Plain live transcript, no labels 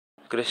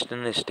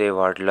Kristen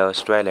Stewart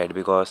loves Twilight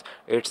because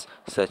it's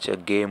such a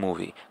gay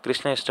movie.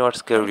 Kristen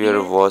Stewart's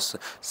career was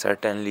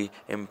certainly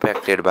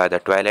impacted by the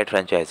Twilight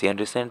franchise, and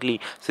recently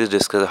she's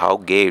discussed how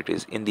gay it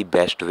is in the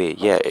best way.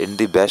 Yeah, in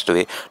the best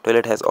way.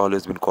 Twilight has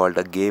always been called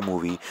a gay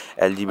movie,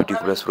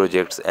 LGBTQ plus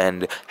projects,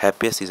 and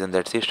happiest season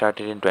that she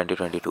started in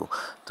 2022.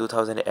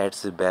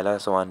 2008's Bella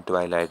Swan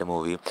Twilight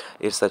movie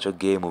is such a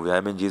gay movie. I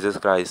mean, Jesus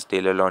Christ,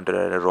 Taylor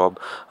Lautner, Rob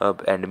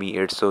and me,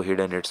 it's so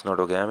hidden, it's not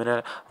okay. I mean,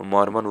 a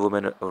Mormon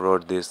woman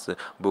wrote this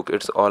book.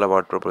 It's all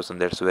about proportion.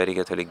 That's very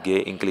Catholic, gay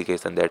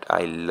implication that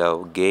I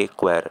love, gay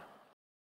queer.